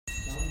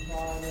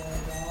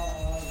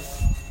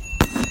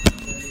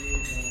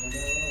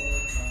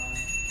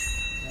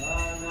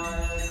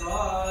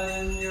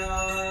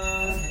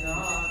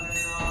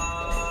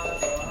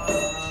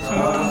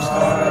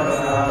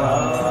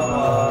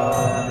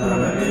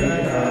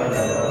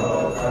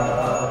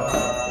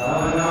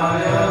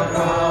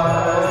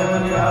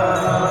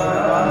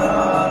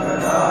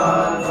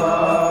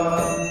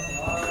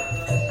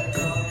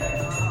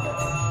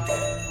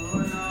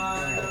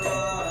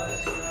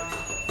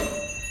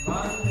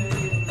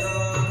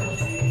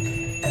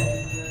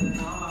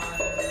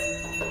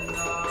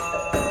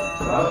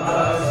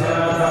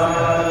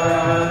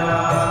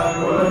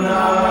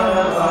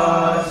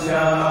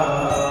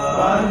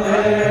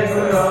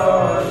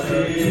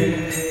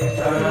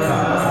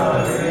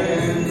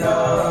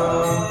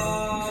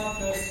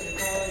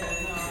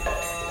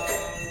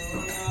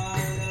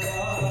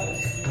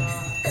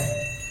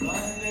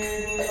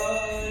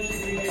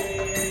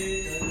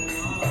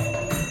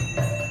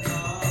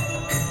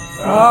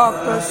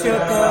तापस्य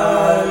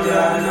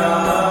कल्याणगुणवास्य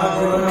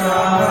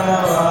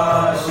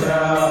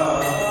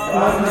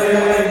वन्दे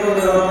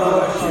गुरो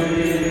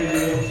Shri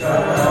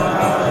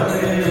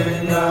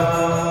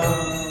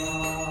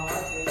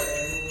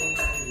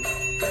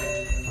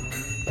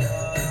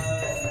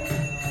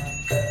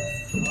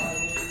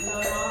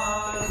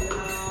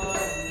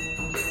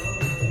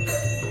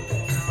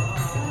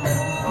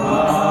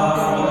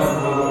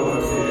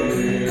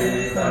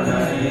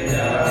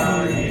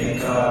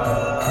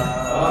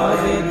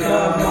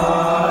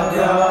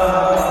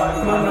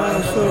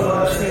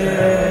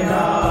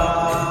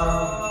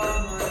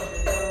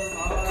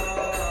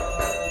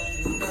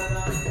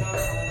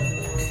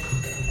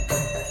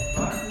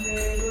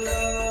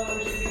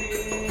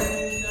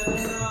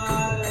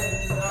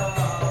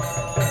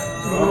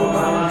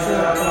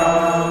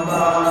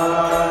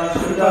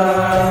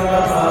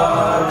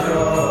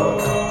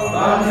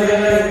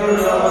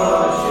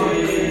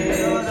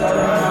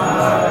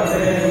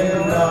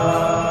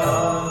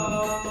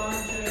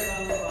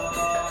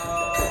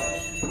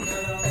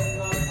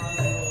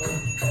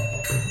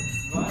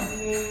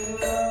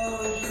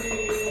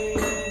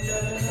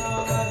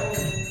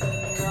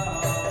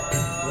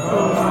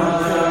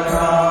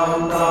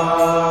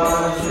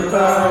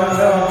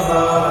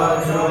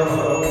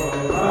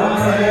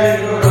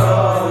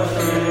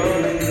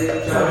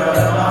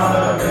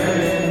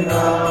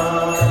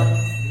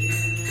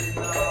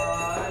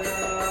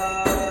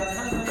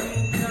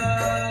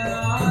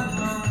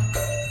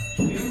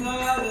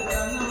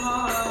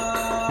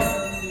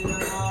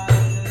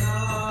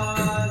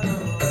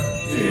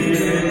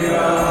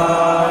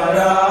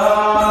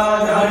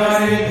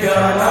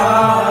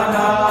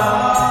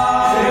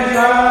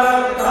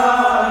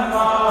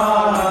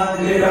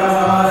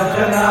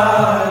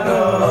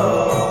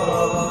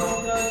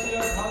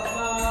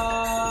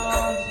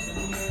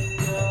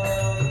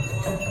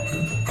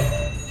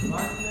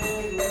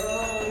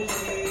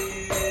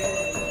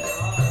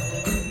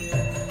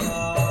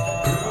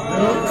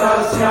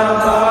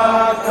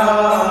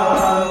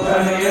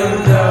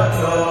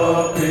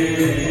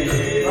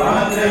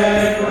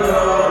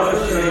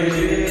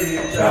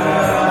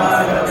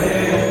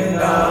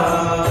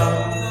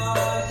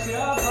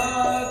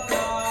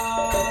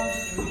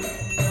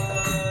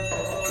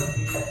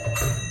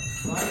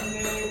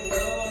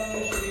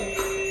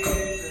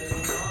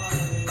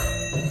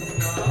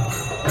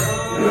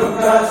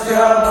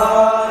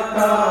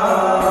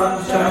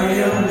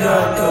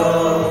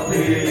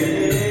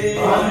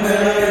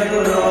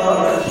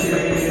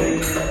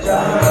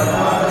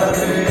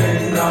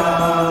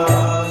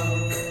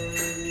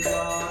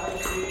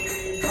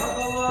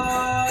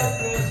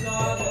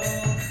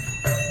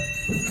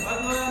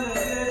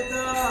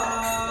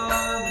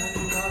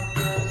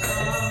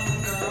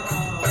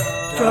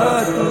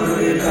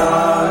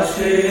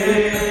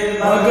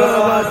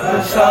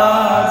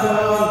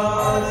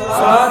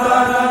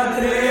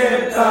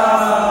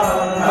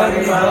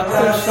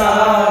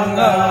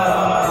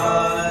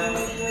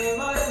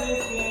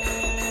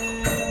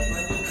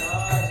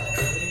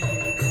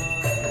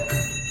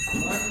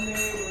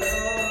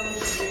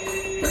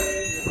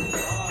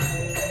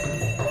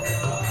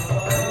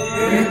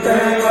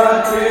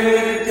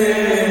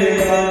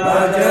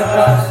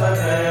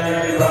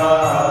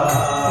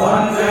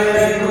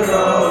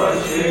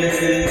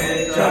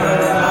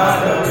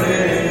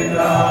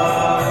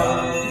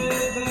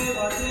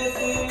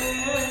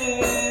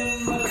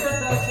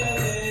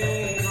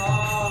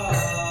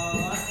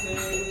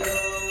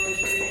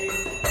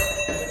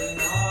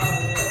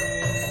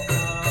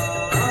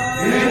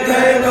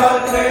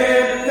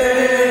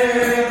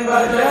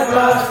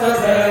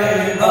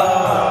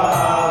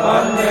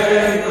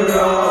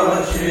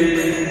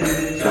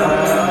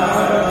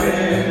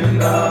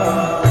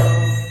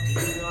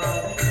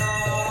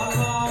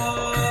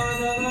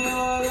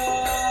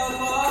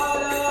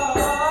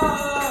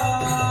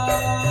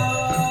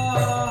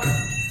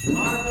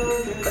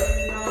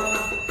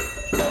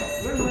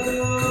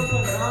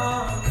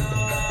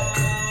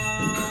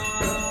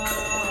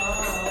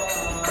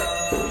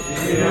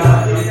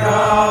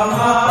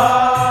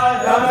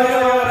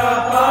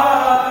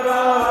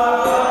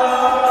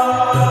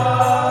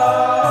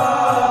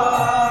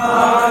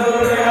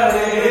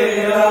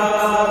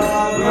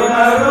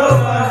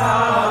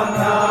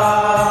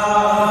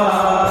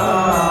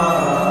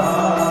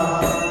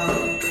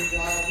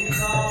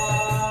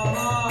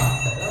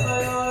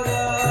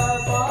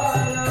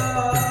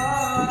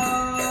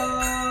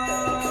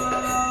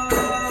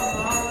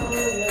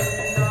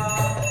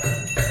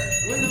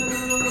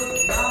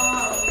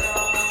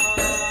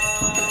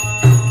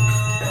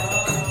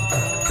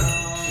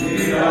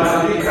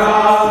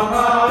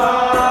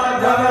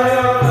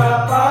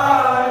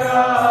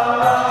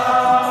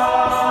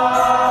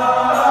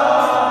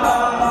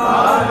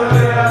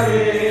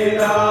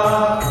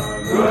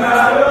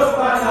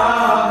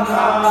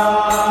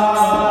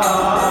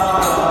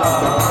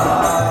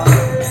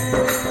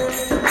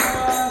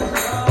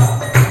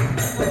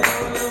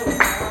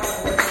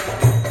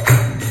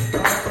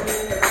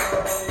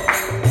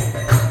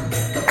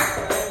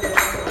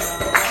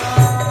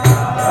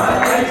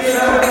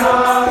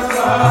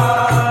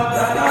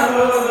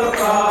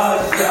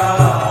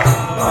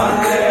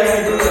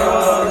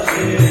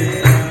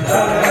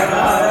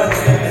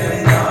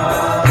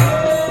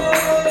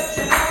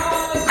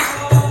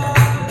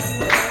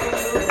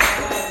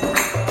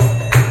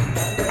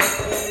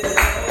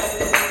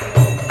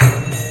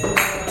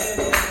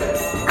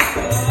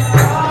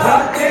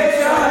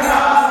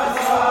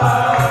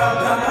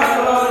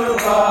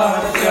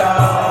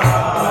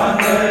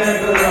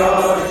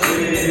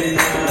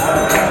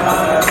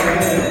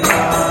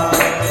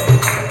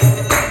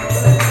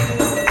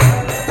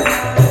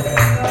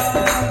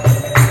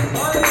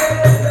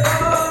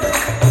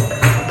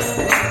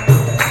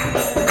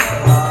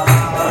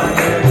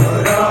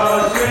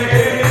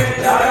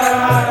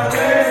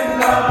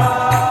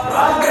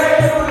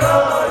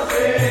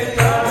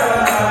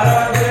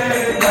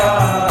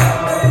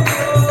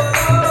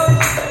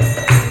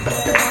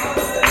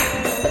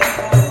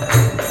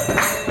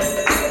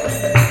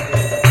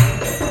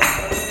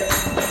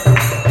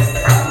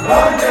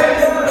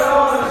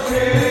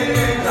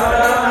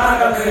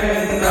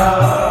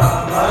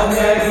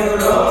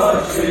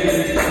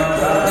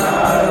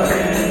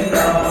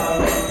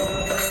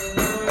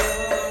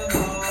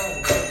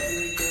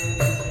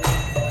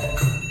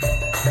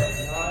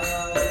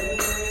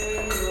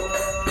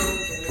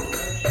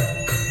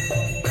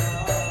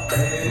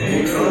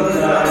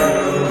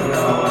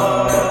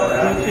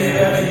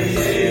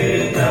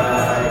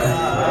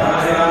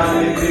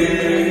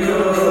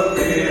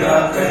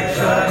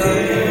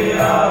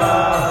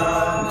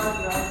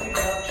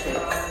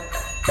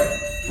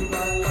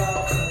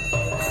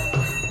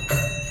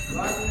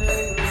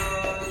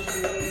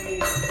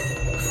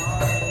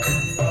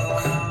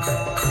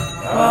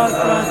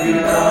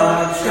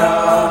Pratidaksha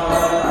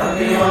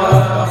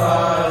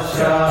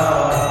Adhyavasya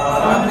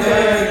Vande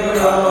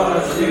Guru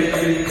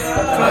Shri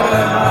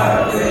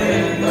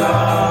Charanarvinda.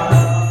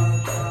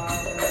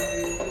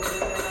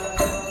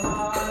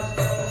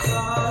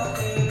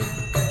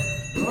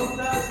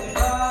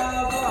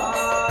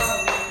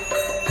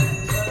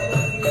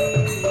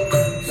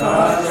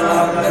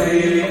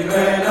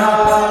 Sachakarivena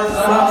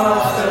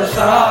Samasta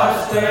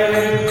Shastre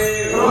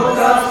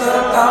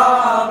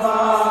Rukasatava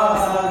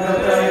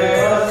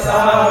Gadeva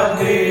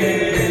Sadhi.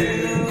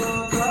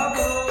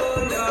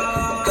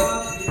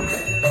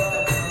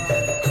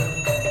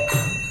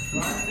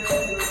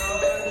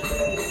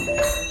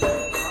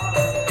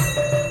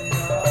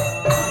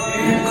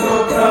 Into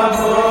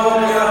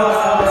Prabhuya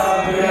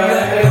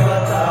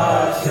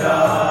Vyadevatasya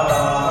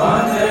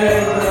Vande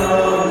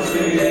Guru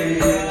Shri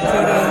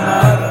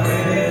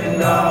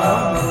Charanarvinda.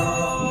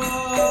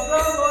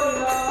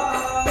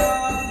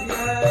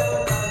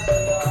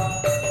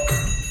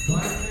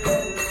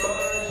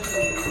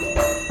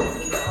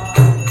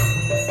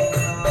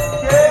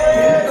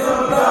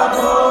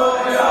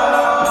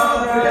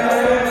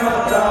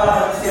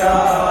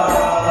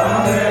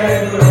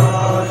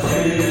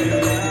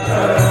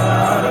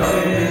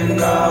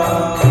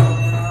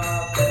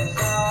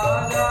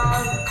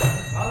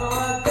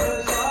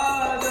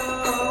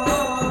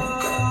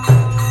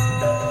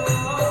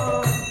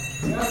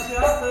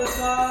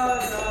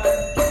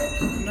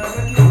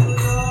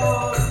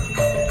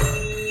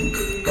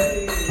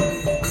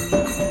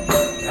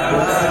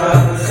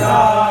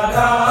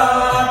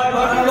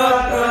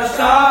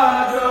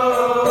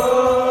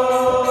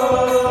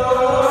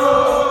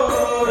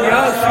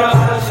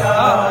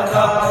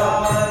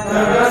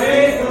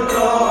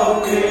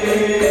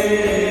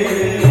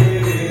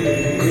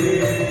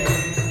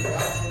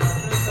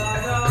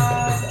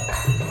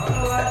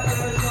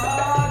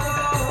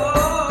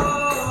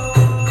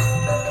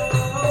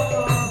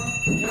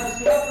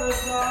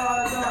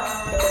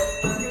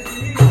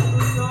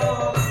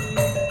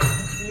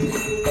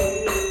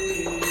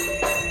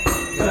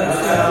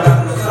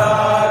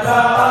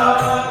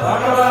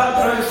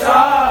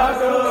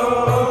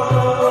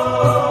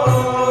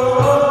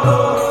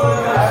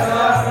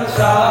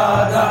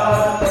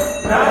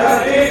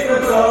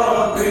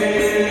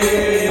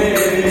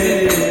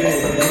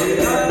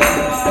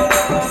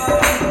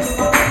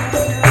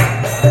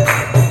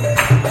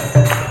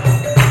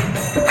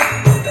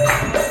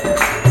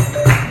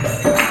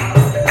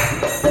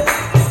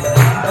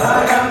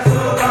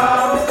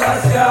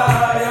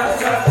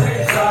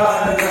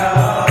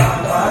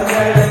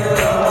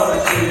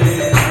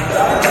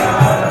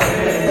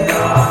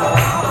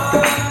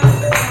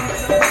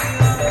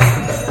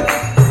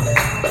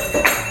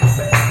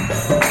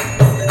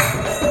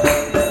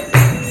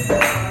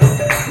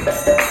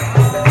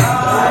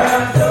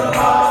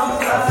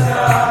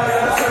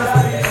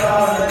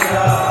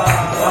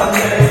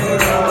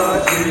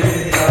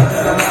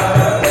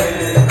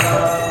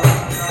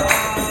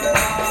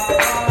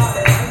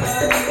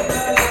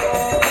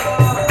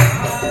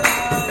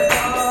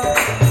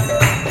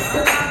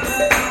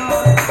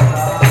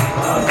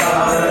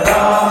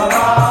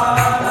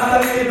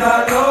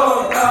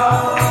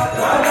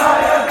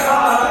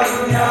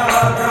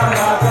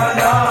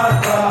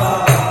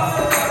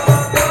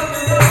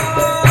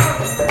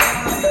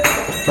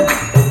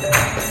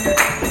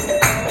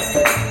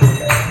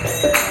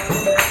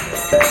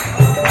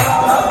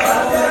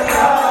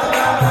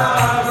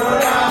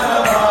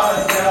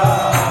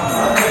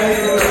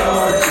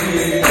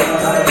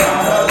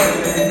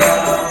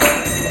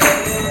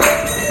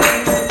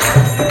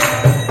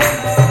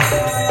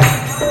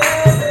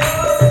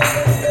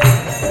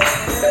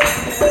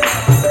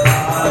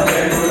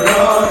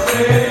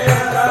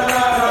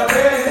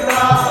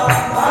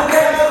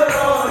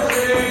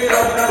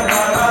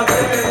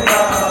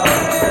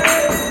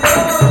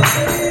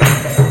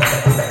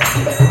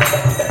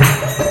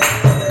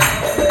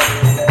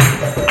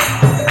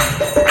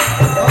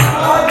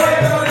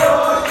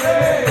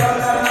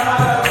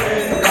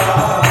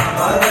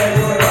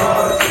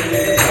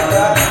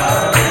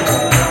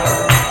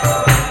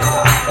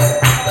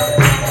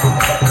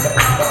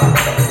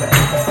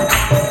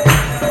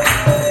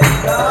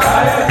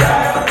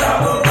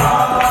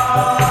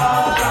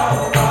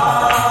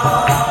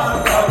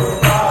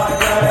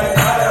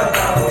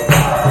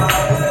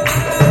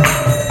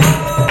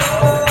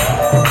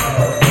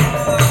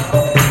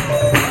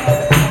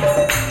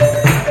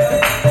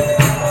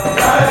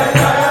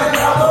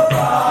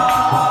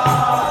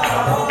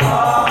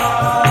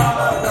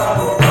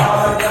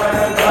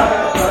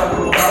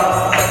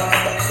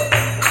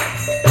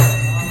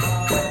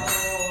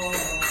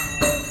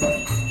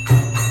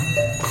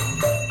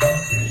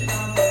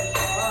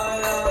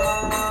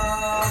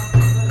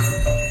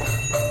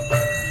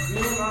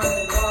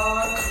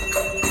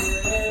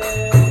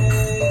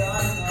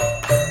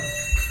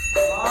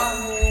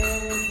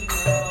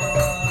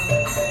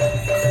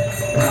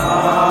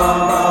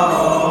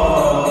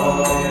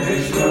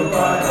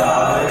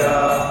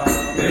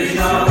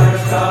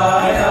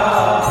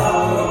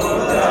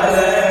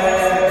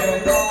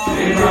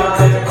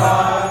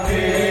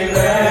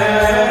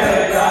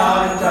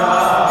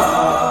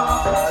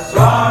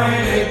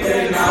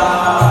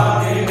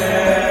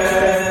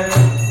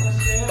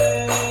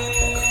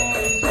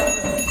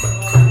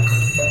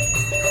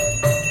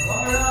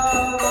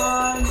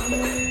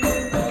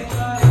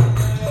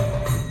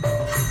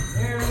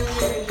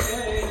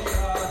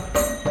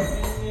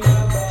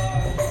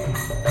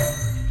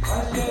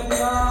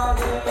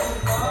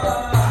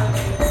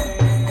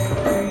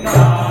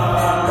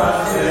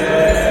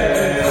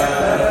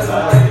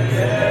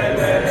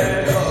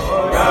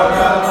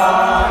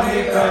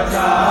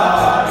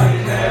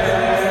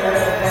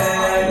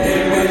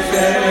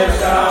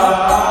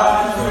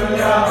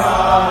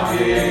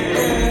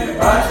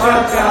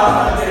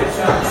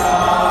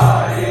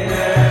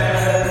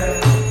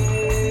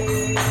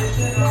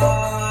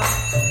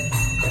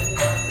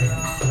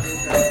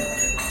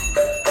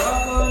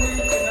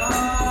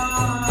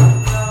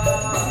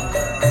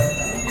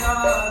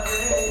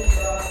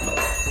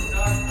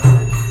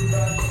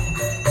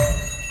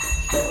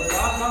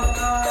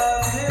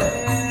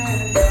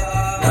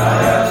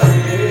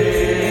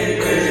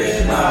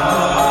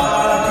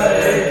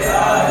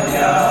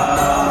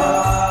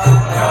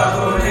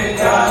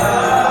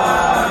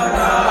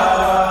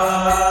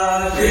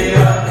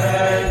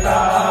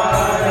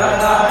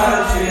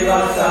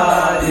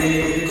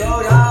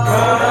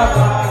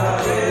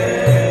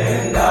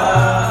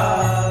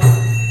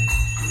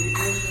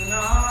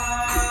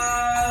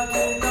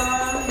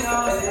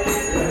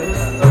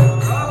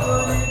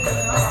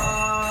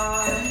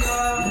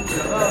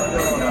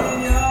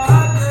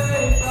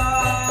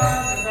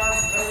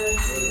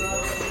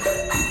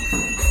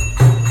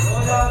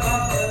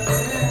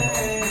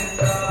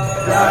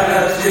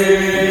 Jaya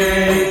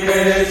Shri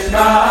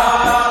Krishna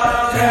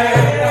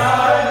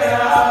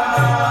Chaitanya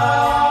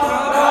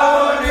Prabhu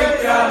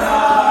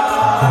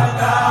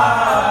Nityananda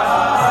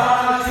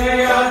Shri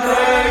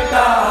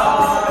Advaita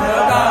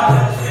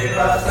Gadadhara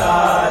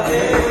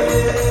Srivasadi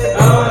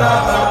Gaura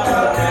Bhakta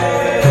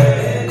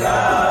Vrinda.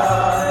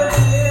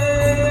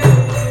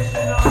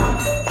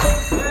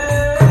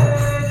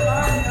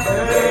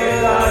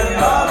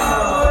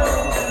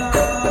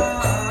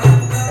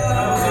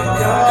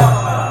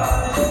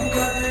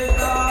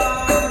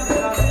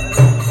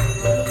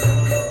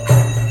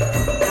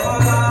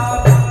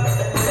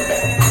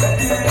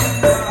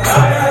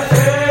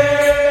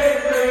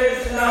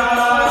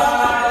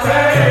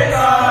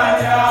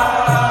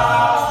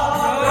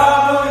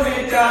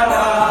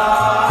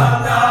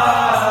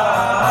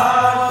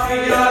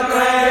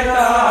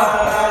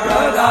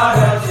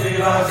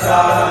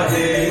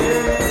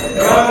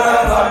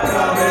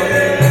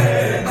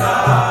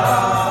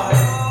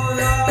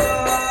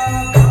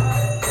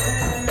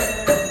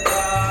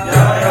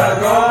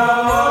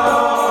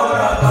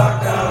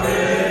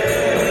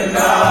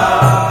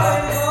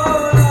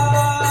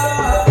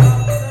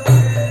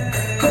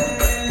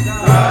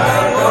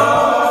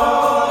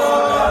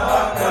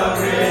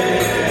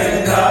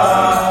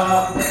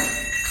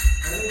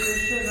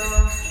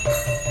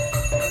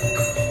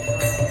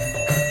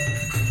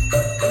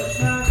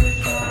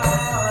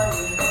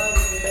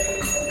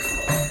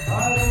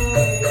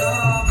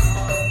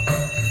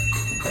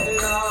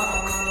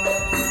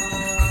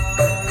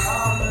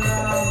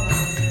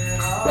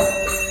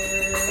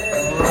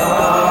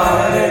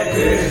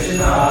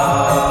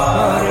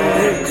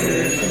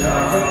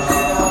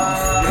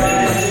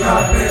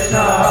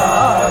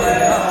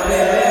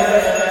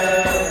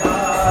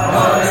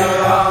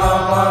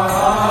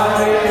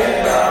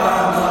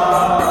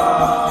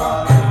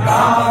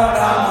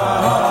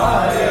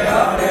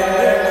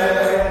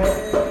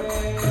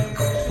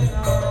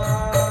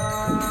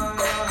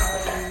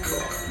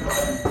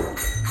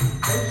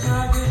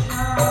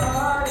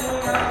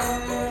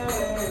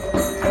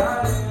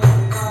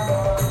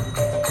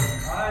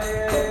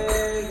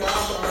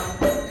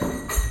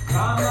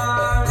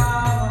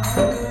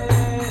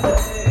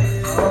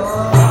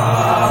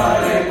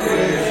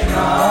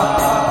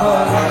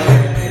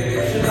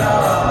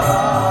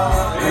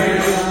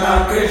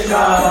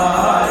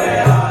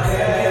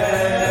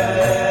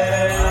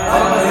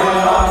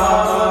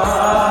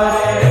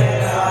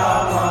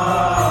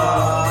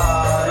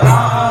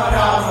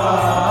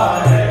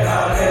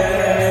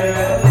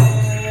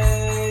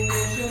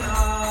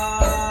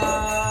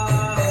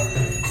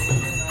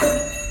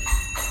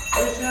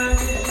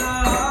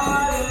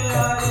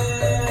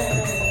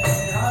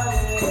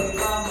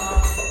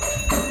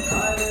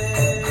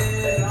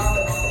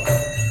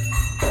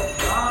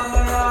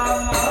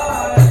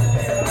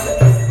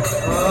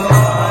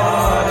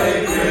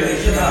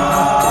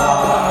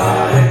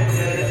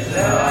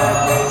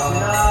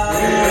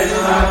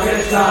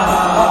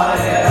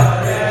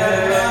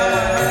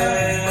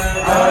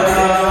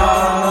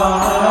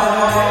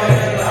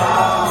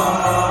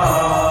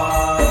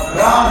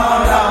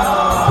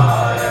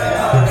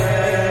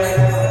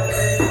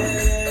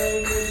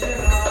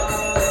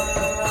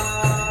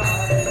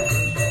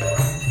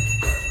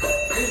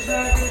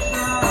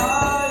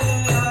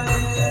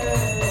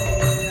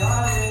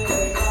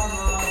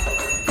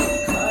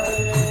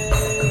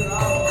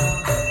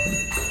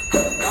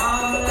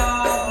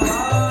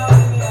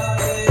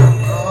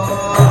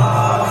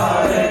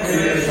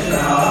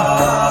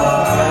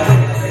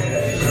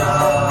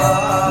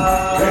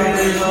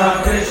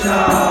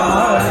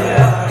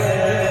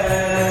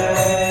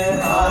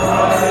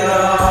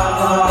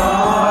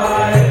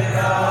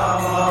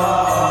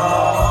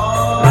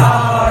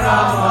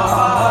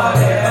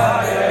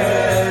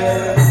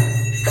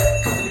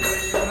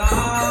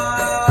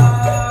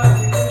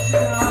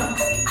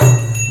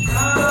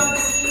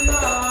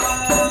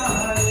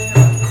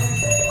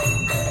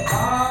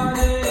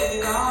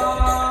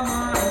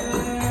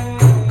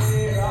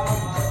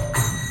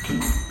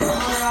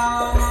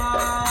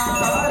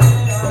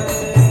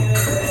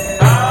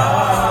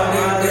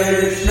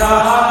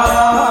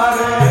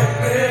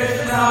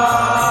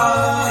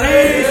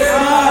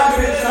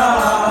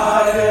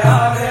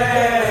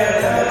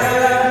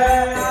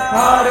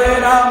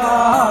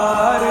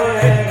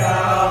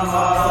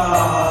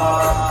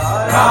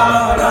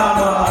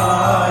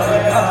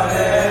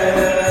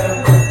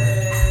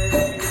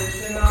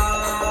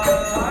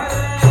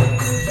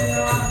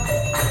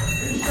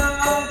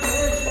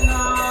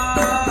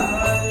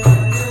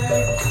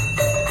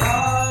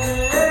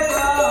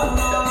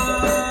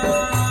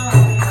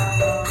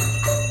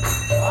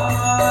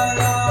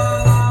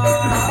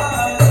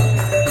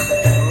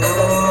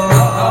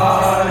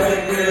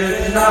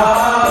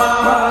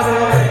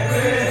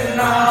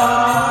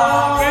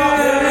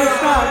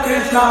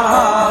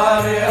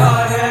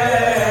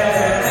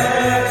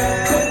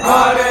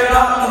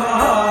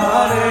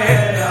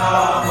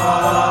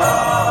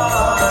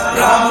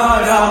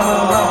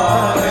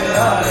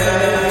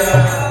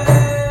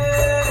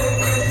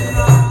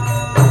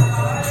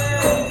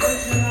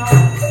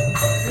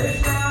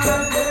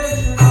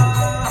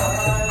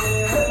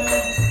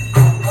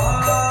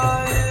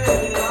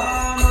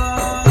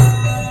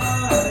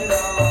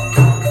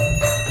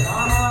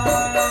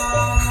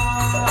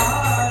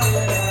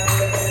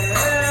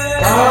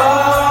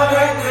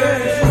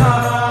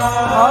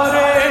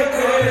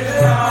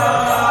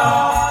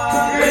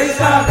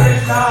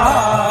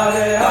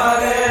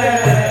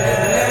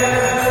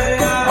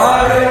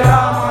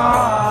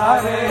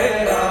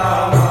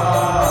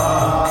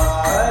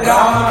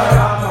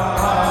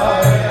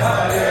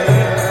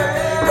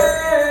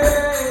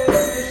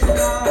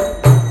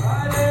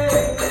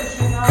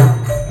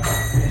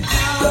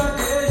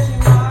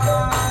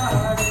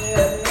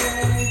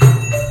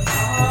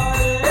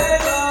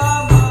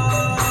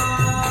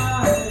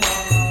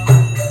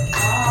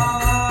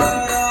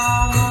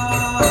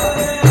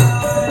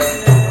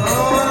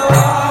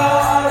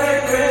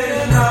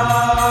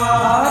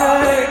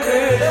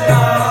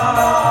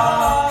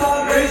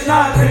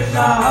 Krishna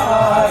Krishna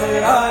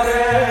Hare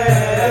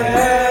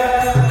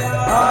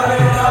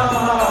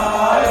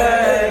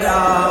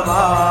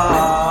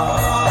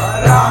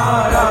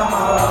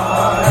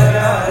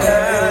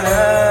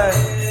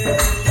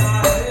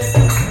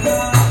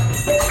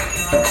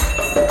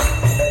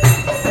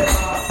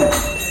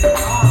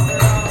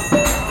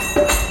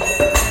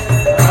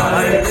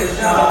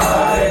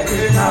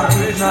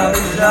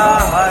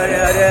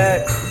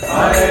Hare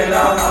Hare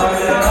Rama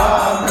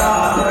Rama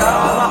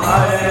Rama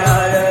Hare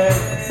Hare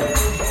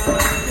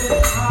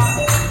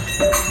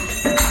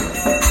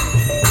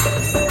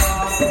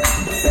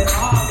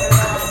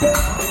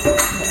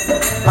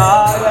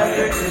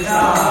Hare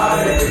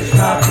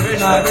Krishna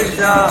Krishna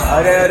Krishna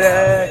Hare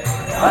Hare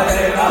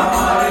Hare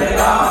Rama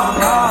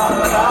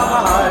Rama Rama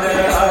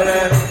Hare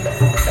Hare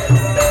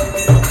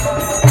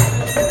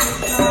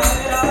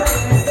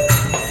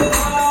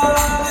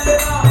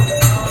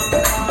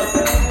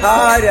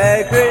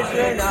Hare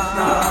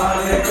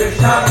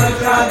Krishna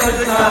Krishna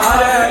Krishna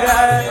Hare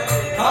Hare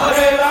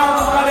Hare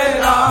Rama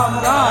Rama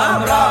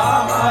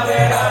Rama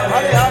Hare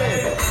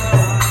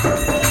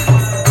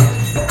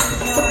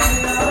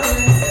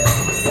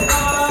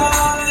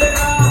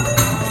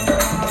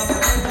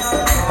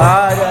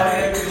Hare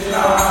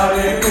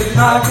Hare Krishna Krishna Krishna Hare Hare Hare Rama Rama Rama Hare Hare Hare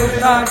Krishna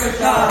Krishna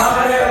Krishna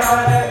Hare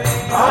Hare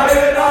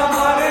Hare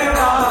Rama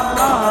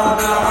Rama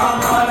Rama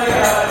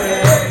Hare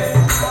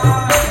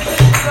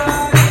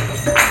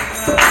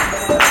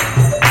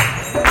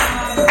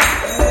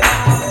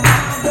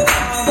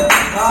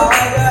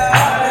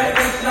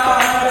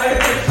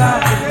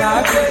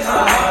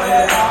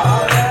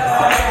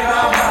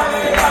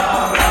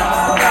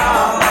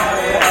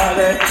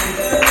Hare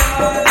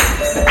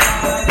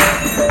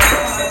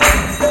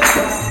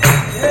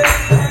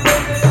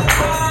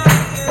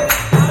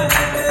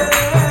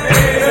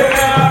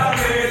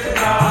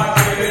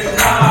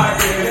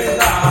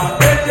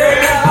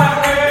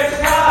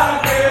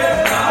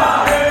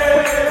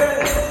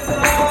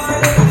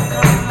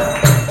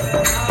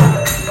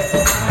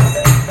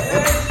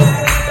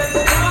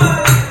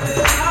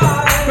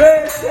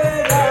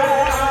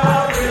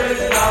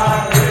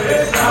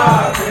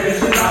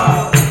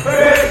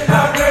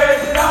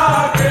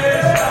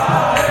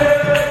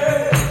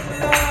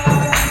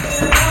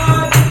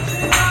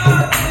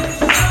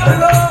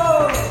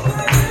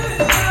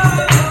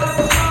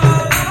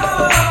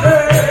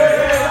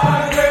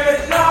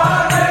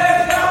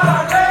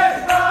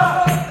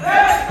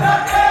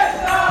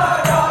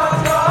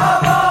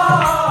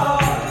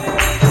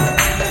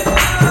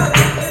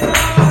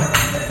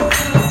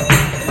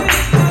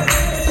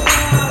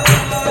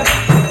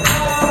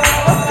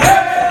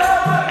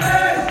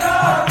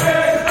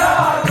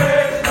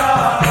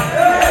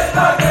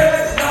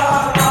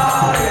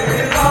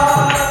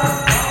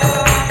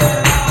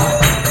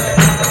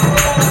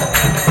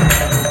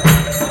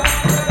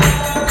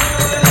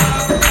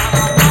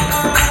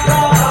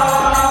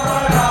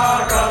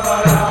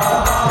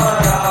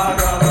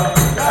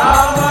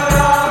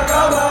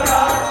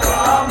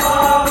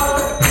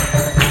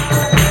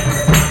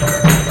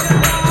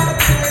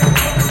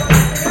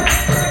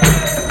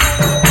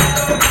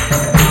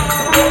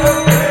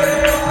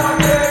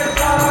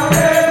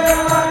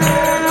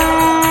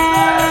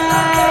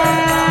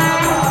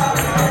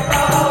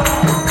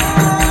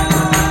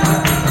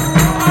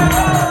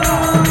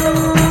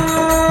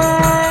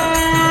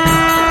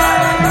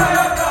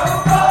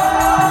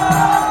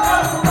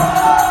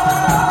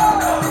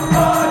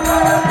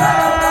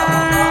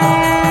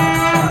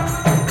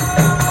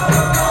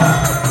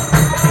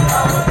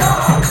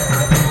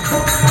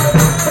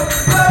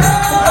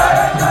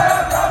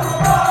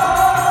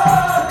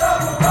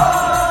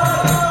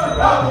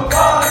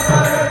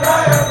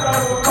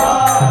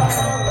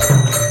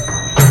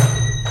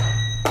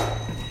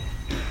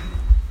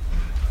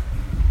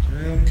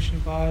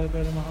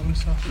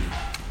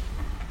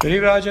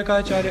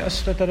परिव्राजकाचार्य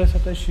अष्टतर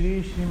सत श्री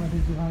श्रीमती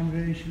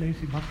दिवान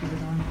श्री भक्ति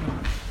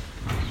वेदांत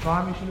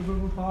स्वामी श्री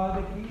प्रभुपाद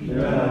की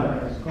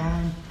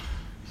स्कॉन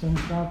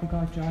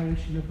संस्थापकाचार्य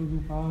श्री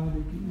प्रभुपाद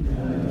की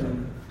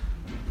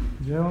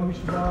जय ओम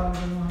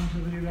विश्वदानंद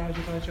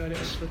परिव्राजकाचार्य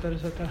अष्टतर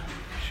सत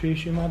श्री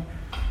श्रीमद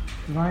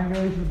दिवान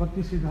श्री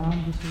भक्ति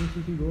सिद्धांत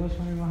सरस्वती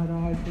गोस्वामी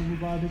महाराज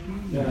प्रभुपाद की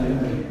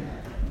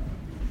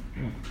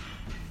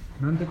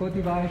अनंत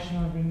कोटि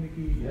वैष्णव वृंद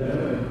की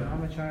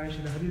रामाचार्य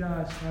श्री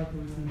हरिदास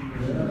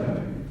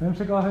ठाकुर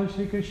से कहा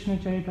श्री कृष्ण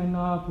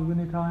चैतन्य प्रभु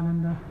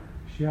नित्यानंद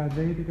श्री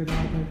अद्वैत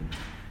गदाधर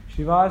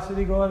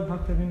श्रीवासदि गौर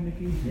भक्त वृंद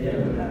की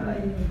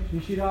श्री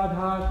श्री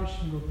राधा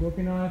कृष्ण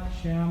गोपीनाथ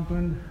श्याम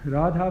कुंद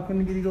राधा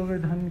कुंद गिरि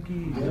गोवर्धन की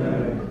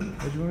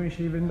अजमेर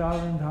श्री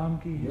वृंदावन धाम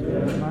की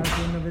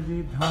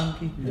नवद्वीप धाम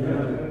की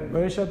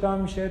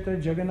वैशतम क्षेत्र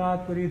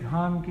जगन्नाथपुरी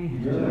धाम की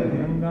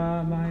गंगा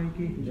माई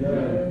की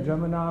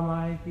जमुना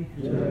माई की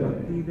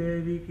भक्ति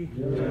देवी की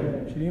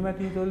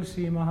श्रीमती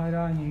तुलसी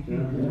महारानी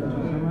की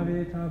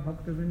समवेता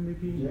भक्त वृंद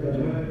की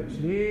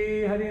श्री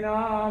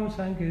हरिनाम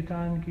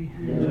संकीर्तन की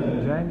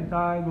जय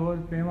निताय गौर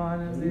Gaur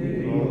Premanande.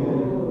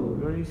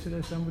 Glories to the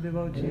Sambhu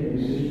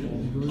devotees.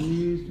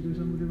 Glories to the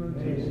Sambhu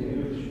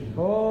devotees.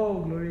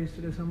 Oh, glories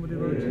to the Sambhu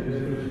devotees.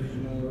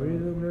 Glory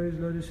to the glorious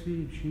lotus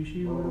feet. Shri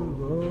Shri Guru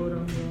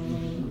Gauranga.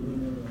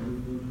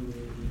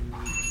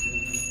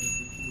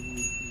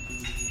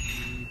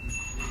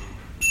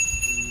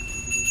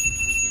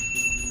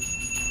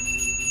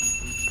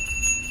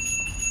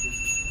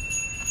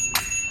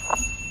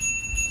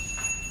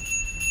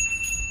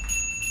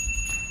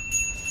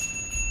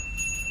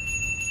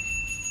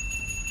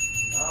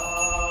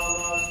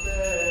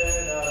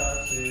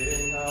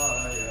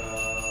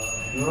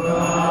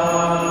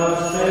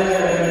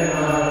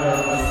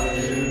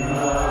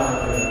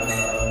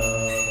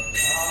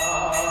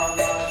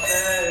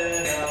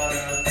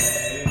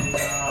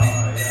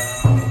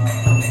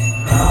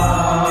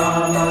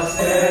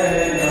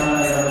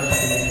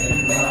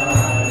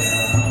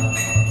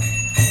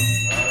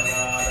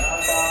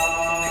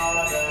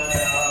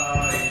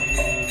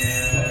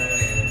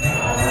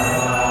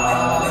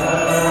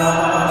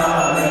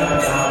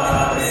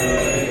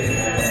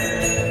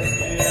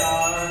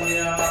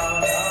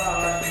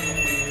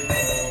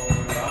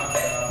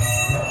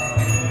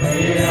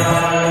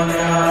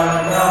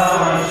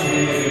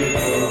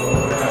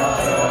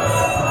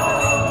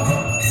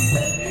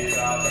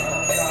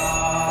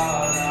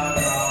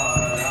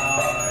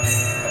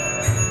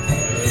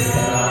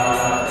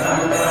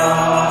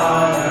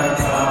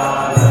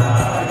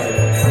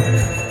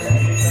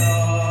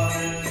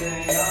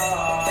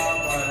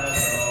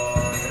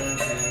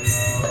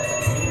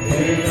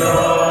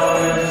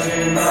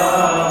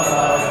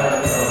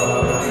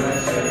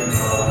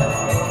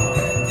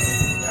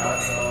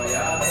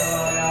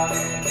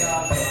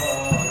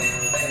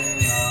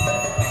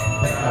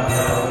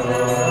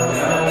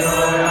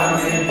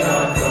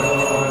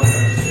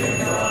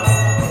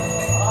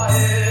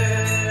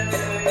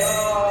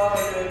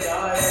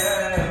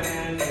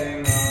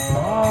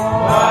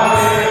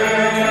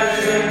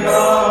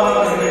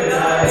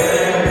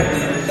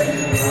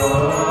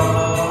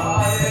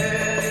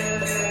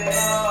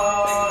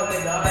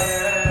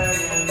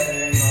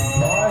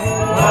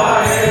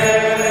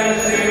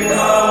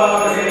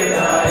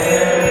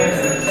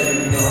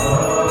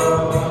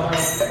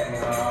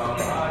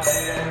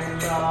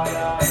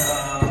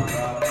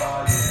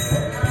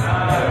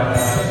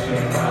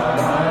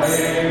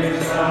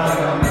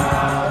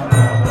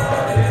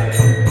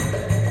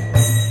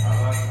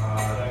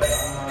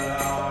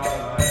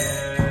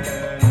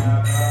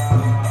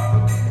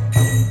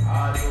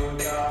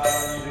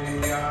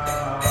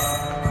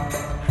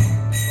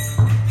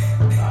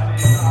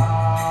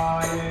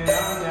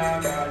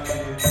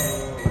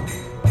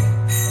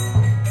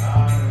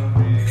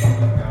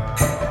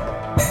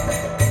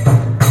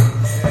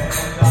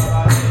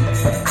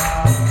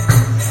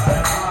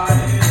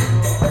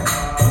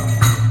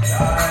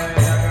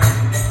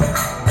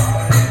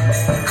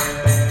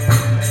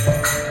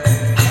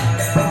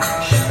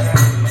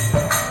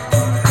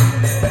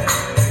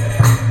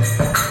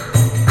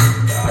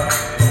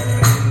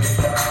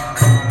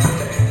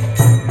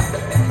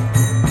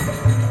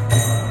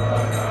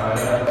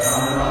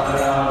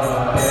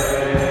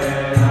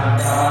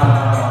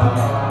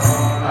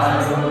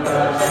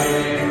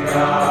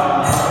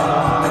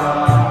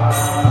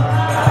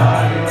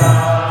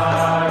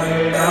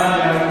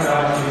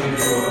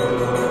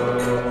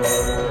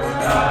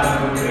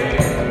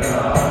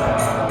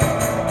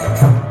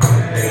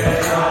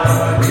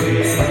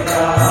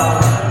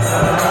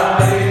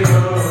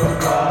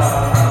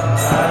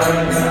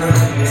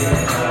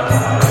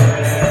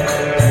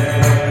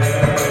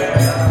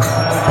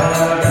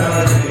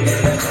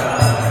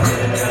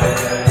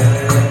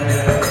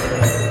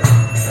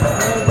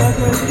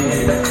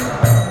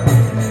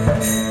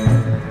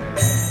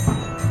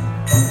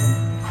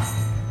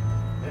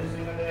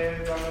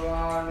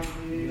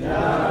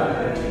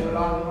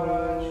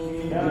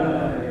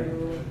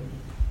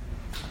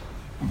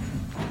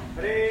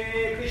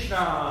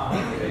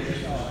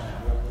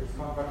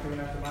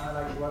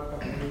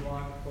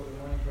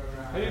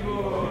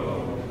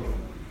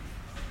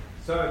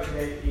 So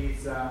today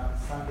is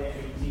Sunday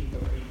 18th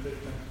of April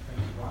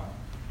 2021,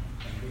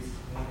 and this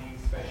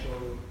morning's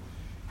special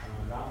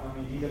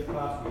Ramnami leader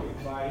class will be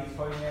by His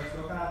Holiness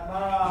Lokanath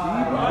Maharaj.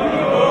 I'm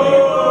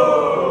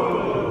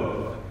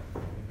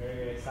very,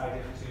 very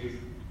excited to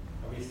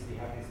obviously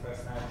have his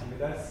personality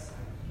with us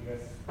and give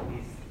us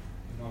his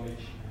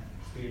knowledge and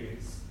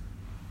experience.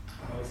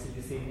 And obviously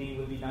this evening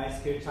will be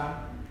nice kirtan,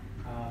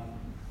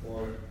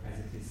 or as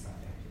it is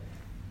Sunday today.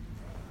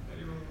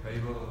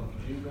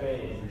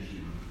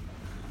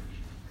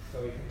 So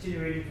we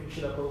continue reading from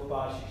Srila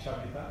Prabhupada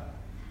Shikshamrita,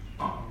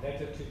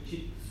 letter to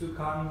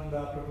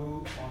Chitsukanda Prabhu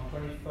on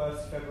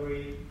 21st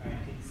February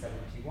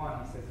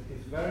 1971. He says, "It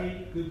is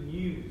very good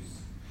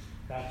news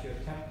that your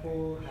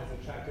temple has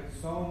attracted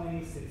so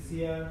many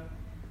sincere,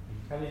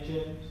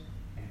 intelligent,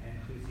 and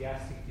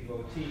enthusiastic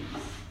devotees.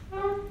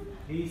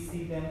 Please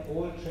see them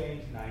all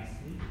trained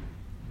nicely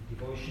in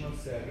devotional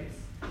service,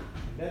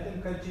 and let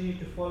them continue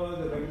to follow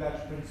the regular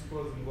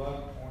principles and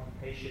work on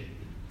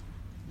patiently.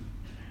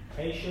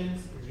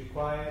 Patience is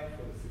required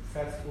for the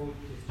successful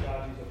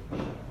discharges of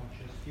Krishna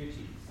conscious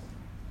duties.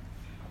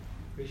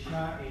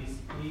 Krishna is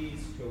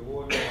pleased to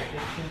award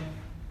benediction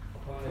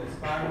upon the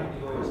aspiring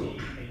devotee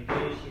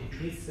engaged in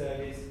his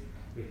service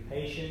with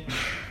patience,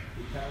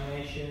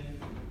 determination,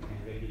 and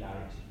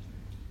regularity.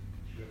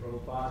 Srila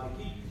Prabhupada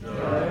ki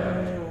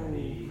jai.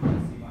 Sri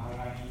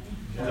Maharani ki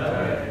jai.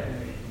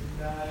 Jai.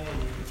 Jai.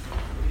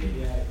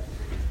 Jai.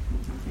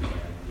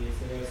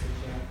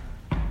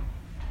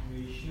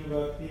 Vishnu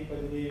Bhakti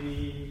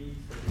Paddevi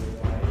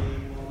Satyavai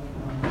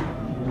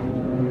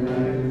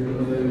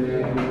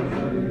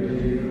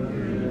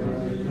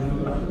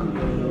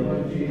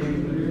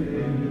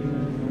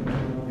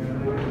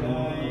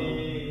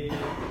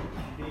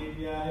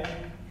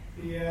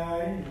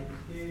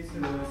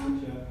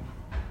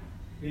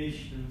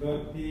Vishnu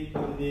Bhakti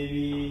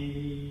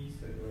Paddevi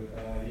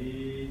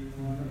Satyavai